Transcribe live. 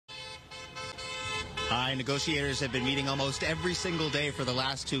Negotiators have been meeting almost every single day for the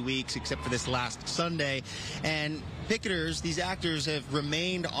last 2 weeks, except for this last Sunday. And picketers, these actors, have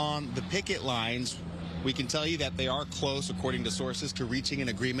remained on the picket lines. We can tell you that they are close, according to sources, to reaching an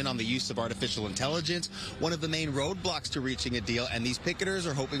agreement on the use of artificial intelligence, one of the main roadblocks to reaching a deal, and these picketers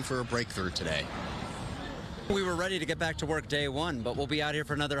are hoping for a breakthrough today. We were ready to get back to work day one, but we'll be out here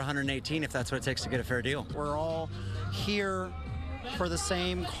for another 118 if that's what it takes to get a fair deal. We're all here for the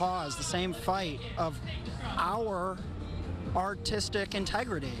same cause, the same fight of our artistic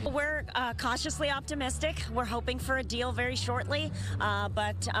integrity. We're cautiously optimistic. We're hoping for a deal very shortly,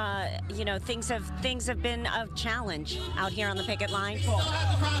 but you know, things have been a challenge out here on the picket line. We still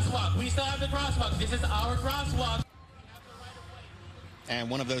have the crosswalk. We still have the crosswalk. This is our crosswalk. And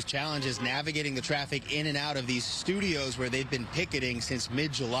one of those challenges, navigating the traffic in and out of these studios where they've been picketing since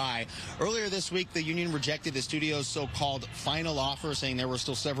mid-July. Earlier this week, the union rejected the studio's so-called final offer, saying there were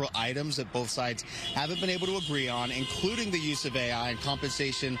still several items that both sides haven't been able to agree on, including the use of AI and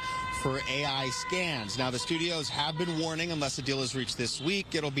compensation for AI scans. Now, the studios have been warning unless a deal is reached this week,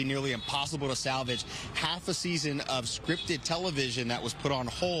 it'll be nearly impossible to salvage half a season of scripted television that was put on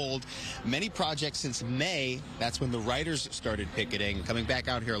hold. Many projects since May, that's when the writers started picketing. Coming back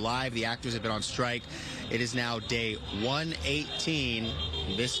out here live, the actors have been on strike. It is now day 118.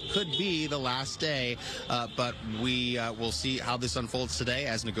 This could be the last day, but we will see how this unfolds today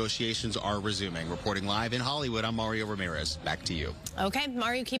as negotiations are resuming. Reporting live in Hollywood, I'm Mario Ramirez. Back to you. Okay,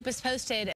 Mario, keep us posted.